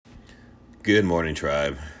Good morning,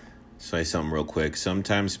 tribe. Say something real quick.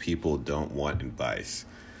 Sometimes people don't want advice.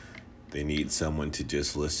 They need someone to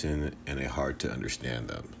just listen and a heart to understand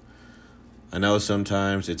them. I know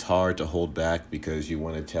sometimes it's hard to hold back because you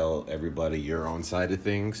want to tell everybody your own side of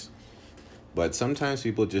things, but sometimes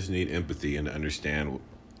people just need empathy and understand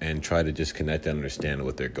and try to just connect and understand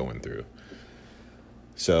what they're going through.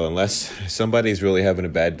 So unless somebody's really having a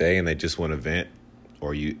bad day and they just want to vent,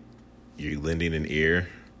 or you're lending an ear,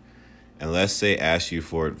 unless they ask you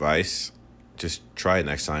for advice, just try it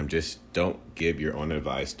next time. Just don't give your own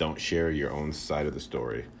advice. Don't share your own side of the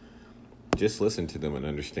story. Just listen to them and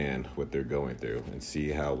understand what they're going through and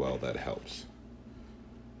see how well that helps.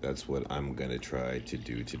 That's what I'm going to try to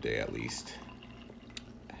do today at least.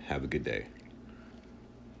 Have a good day.